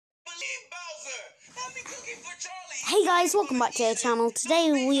Hey guys, welcome back to the channel.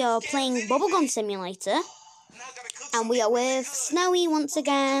 Today we are playing Bubblegum Simulator. And we are with Snowy once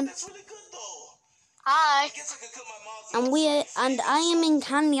again. Hi. And I am in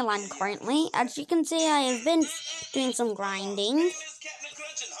Candyland currently. As you can see, I have been doing some grinding.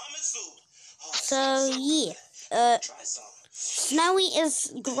 So yeah. Snowy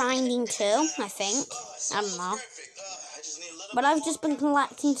is grinding too, I think. I don't know. But I've just been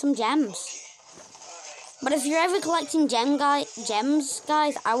collecting some gems. But if you're ever collecting gems,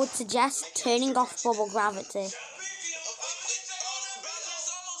 guys, I would suggest turning off bubble gravity.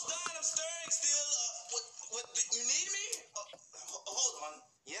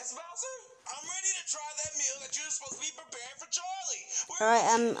 Alright,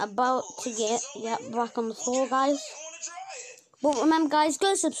 I'm about to get back on the floor, guys. But remember, guys,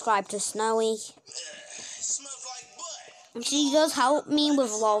 go subscribe to Snowy. She does help me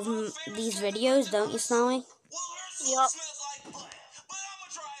with a lot of these videos, don't you, Snowy? Yep.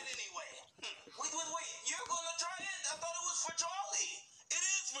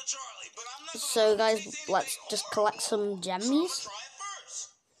 So, guys, let's just collect some gemmies.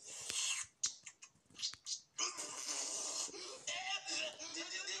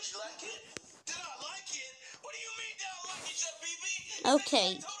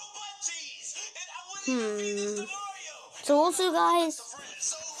 Okay. So also, guys,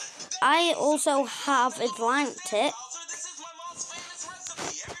 I also have Atlantic.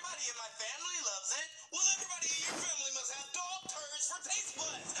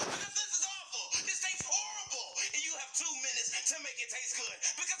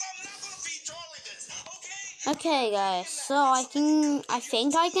 Okay, guys, so I think I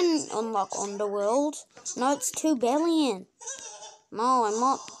can unlock Underworld. No, it's 2 billion. No, I'm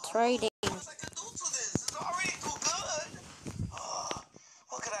not trading.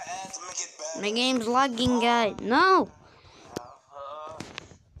 My game's lagging, guys. No!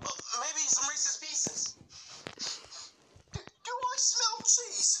 Maybe some Reese's Pieces. Do I smell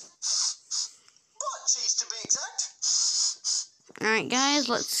cheese? Butt cheese, to be exact. Alright, guys,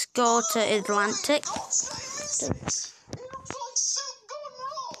 let's go to Atlantic. It looks like soup gone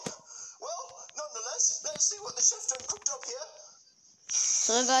wrong. Well, nonetheless, let's see what the chef done cooked up here.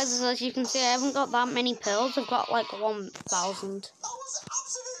 So, guys, as you can see, I haven't got that many pills. I've got like 1,000. That was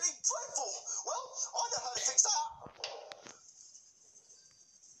absolutely dreadful. Well, I know how to fix that.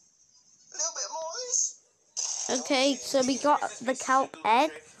 A little bit more of this. Okay, so we got the kelp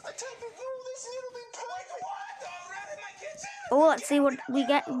egg. I tell people all this little bit perfect. Oh, let's see what we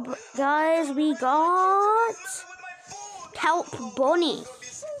get, guys. We got kelp bunny.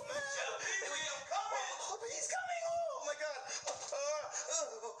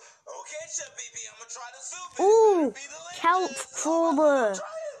 Ooh, kelp crawler.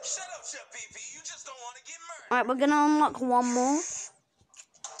 Alright, we're gonna unlock one more.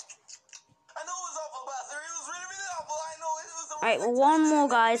 Alright, well, one more,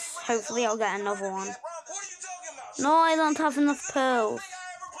 guys. Hopefully I'll get another one. No, I don't have enough pearls.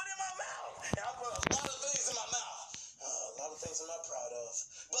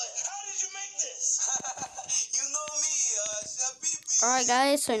 Alright,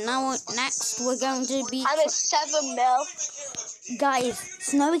 guys, so now next we're going to be... I'm at 7 mil. Guys,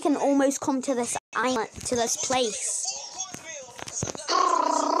 Snowy can almost come to this island, to this place.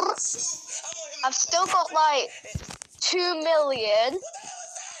 I've still got like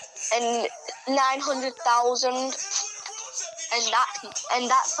 2,900,000, and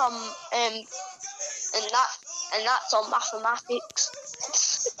that's on mathematics.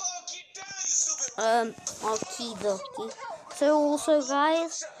 Okie dokie. So also,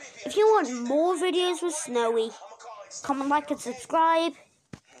 guys, if you want more videos with Snowy, comment, like, and subscribe.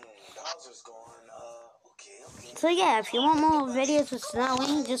 So yeah, if you want more videos with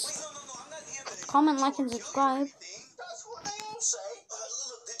Snowy, just comment, like, and subscribe. That's what they all say.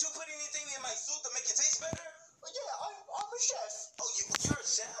 Look, did you put anything in my soup to make it taste better? Yeah, I'm a chef. Oh, you're a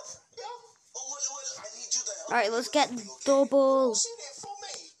chef? Yeah. Oh, well, I need you to help. Alright, let's get double. What's in it for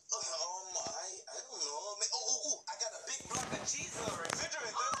me? I don't know. I got a big block of cheese in the refrigerator.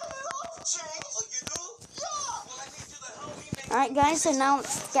 I love cheese. Oh, you do? Yeah. Well, I need you to help me make. Alright, guys, so now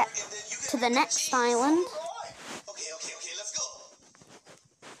let's get to the next island. Okay, let's go.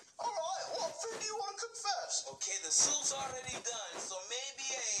 Alright, what food do you want to cook first? Okay, the soup's already done, so maybe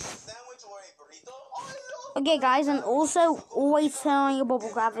a sandwich or a burrito? Okay, guys, and also always turn on your bubble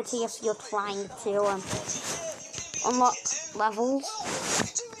gravity if you're trying to unlock levels. Well, what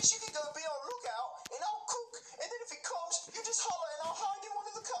you do is you can go be on lookout, and I'll cook, and then if it comes, you just holler, and I'll hide in one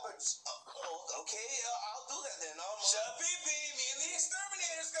of the cupboards. Okay, I'll do that then. Shabibi, me and the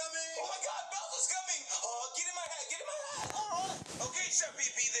exterminator's coming.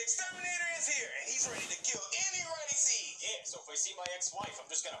 see my ex-wife, I'm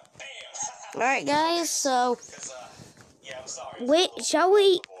just gonna bam. Alright, guys, so Yeah, I'm sorry. wait, shall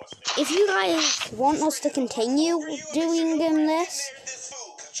we? If you guys want us to continue doing this,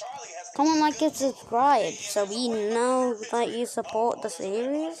 comment, like, and subscribe so we know that you support the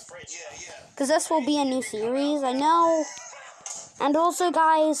series. Because this will be a new series, I know. And also,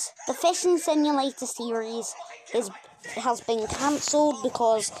 guys, the Fishing Simulator series has been cancelled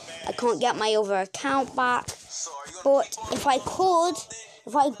because I can't get my other account back. But if I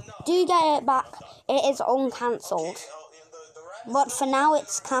do get it back, it is uncancelled. But for now,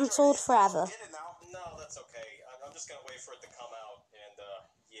 it's cancelled forever. No, that's okay. I'm just gonna wait for it to come out, and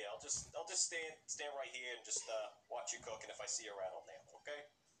yeah, I'll just stand right here and just watch you cook, and if I see you around, I'll nail it. Okay?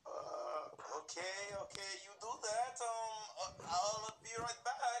 Okay, you do that. I'll be right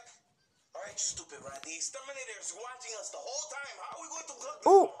back. All right, you stupid rat. The exterminator's watching us the whole time. How are we going to cook?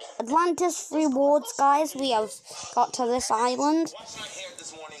 Oh, Atlantis rewards, guys. We have got to this island. Wash my hair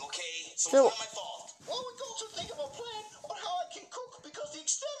this morning, okay? So So- it's not my fault. Well, we're going to think of a plan on how I can cook because the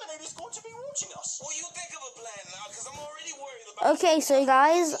exterminator is going to be watching us. Well, you think of a plan now, because I'm already worried about. Okay, so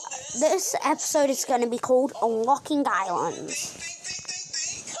guys, this episode is going to be called Unlocking Islands.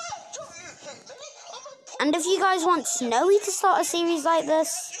 And if you guys want Snowy to start a series like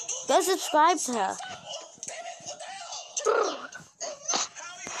this, go subscribe to her.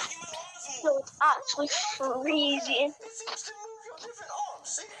 So it's actually freezing. It seems to move your different arms.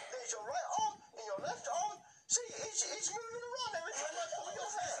 See, there's your right arm and your left arm. See, it's moving around every time I pull your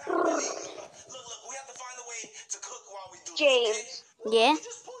hair. Look, we have to find a way to cook while we do James, this, Yeah?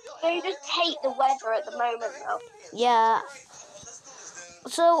 they just hate the weather at the moment, though. Yeah.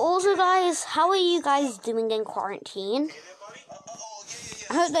 So also, guys, how are you guys doing in quarantine?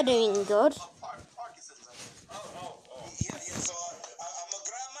 I hope they're doing good. So I'm gonna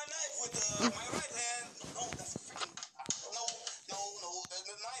grab my knife with my right hand. No, that's freaking. No,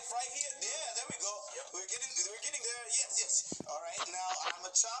 the knife right here. Yeah, there we go. We're getting there. Yes. All right, now I'm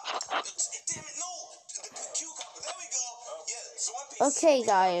a chop. Damn it, no, the cucumber. There we go. Yeah, so one piece. Okay,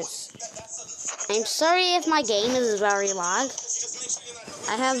 guys. I'm sorry if my game is very lag. Just make sure you're not.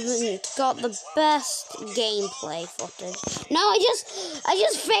 I haven't got the best gameplay footage. No, I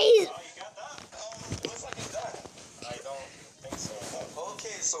just phased. Looks like it's done. I don't think so.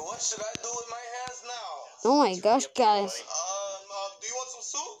 Okay, so what should I do with my hands now? Oh my gosh, guys. Do you want some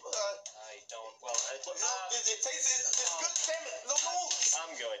soup? I don't. Well, it tastes. It's good. Damn it! No.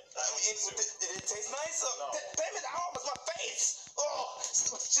 I'm good. Did it taste nice? No. Damn it! I almost my face. Oh,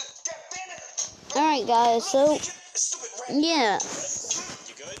 God damn it! Alright, guys, so, Stupid rat. yeah.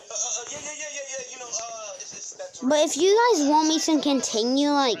 You good? Yeah. You know, that's But if you guys want me to continue,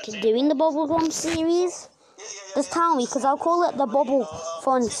 like, doing the Bubblegum series, just tell me, because I'll call it the Bubble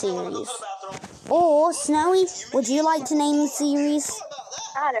Fun series. Or, Snowy, would you like to name the series?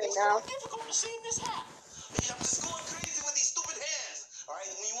 I don't know. difficult to see in this hat. I'm just going crazy with these stupid hands. All right,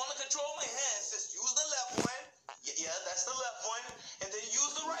 when you want to control my hands, just use the left one. Yeah, that's the left one, and then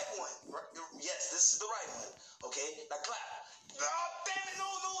use the right one. Yes, this is the right one. Okay, now clap. Oh, damn it! No,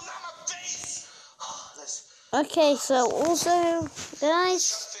 not my face. Okay, so also, guys,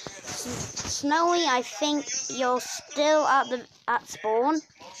 Snowy, I think you're still at spawn,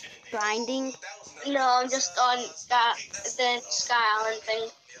 grinding. No, I'm just on the Sky Island thing.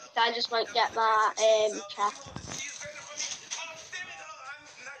 I just won't get my chest.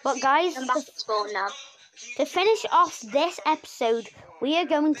 But guys, I'm back at spawn now. to finish off this episode, we are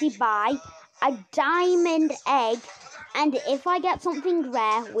going to buy a diamond egg, and if I get something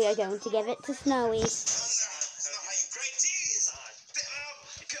rare, we are going to give it to Snowy.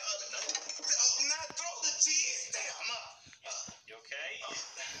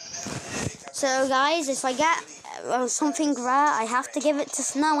 So guys, if I get something rare, I have to give it to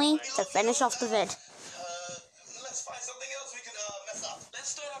Snowy to finish off the vid. Let's find something else we can mess up. Let's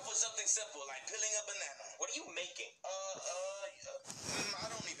start off with something simple, like peeling a banana. What are you making? I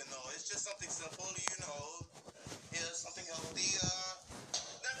don't even know. It's just something simple, you know. Yeah, something healthy.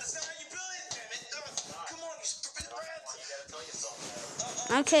 That's not how you peel it, damn it. Come on, you stupid rat. You gotta tell yourself.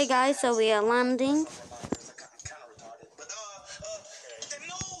 Okay guys, so we are landing.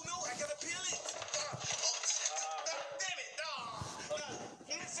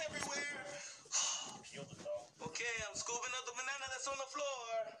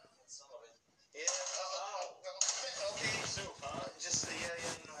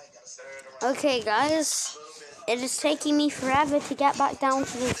 Okay guys, it is taking me forever to get back down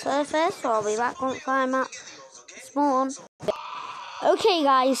to the surface, so I'll be back once I'm at spawn. Okay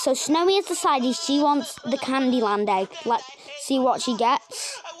guys, so Snowy has decided she wants the Candyland egg. Let's see what she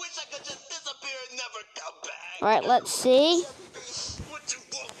gets. Right, let's see.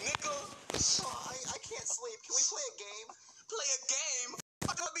 Can we play a game? Play a game?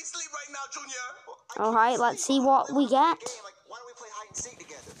 I'm gonna be asleep right now, Junior. Alright, let's see what we get. Why don't we play hide and seek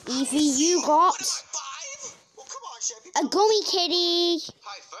together? Evie, you got Well, come on, Chef. a gummy kitty.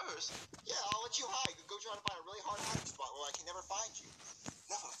 Hide first? Yeah, I'll let you hide. Go try to find a really hard hiding spot where I can never find you.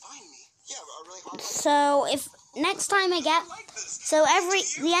 Never find me? Yeah, a really hard hiding So if next time I get, so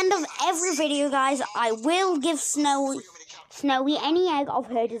the end of every video, guys, I will give Snowy any egg of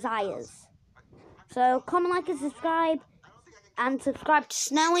her desires. So comment, like, and subscribe to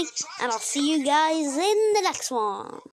Snowy, and I'll see you guys in the next one.